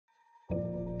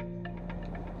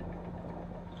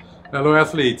Hello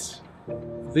athletes,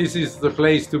 this is the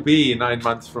place to be 9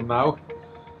 months from now.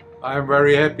 I am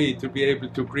very happy to be able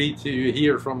to greet you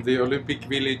here from the Olympic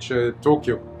Village,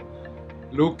 Tokyo.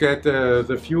 Look at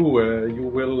the view you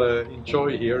will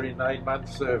enjoy here in 9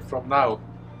 months from now.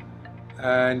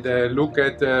 And look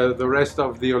at the rest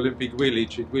of the Olympic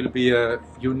Village. It will be a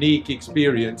unique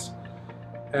experience,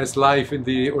 as life in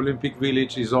the Olympic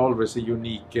Village is always a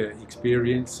unique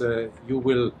experience. You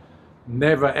will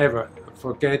never ever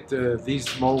forget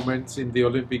these moments in the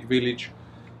Olympic Village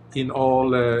in all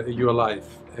your life.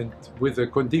 And with the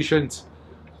conditions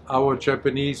our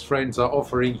Japanese friends are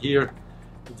offering here,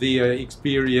 the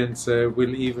experience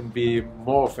will even be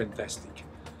more fantastic.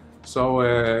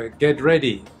 So get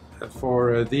ready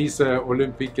for these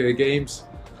Olympic Games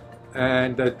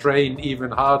and train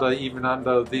even harder, even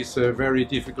under these very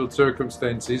difficult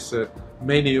circumstances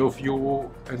many of you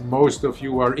and most of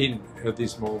you are in at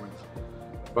this moment.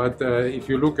 But if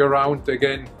you look around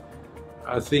again,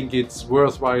 I think it's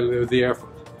worthwhile the effort.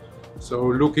 So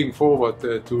looking forward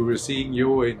to seeing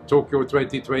you in Tokyo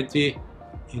 2020,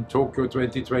 in Tokyo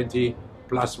 2020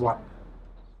 +1.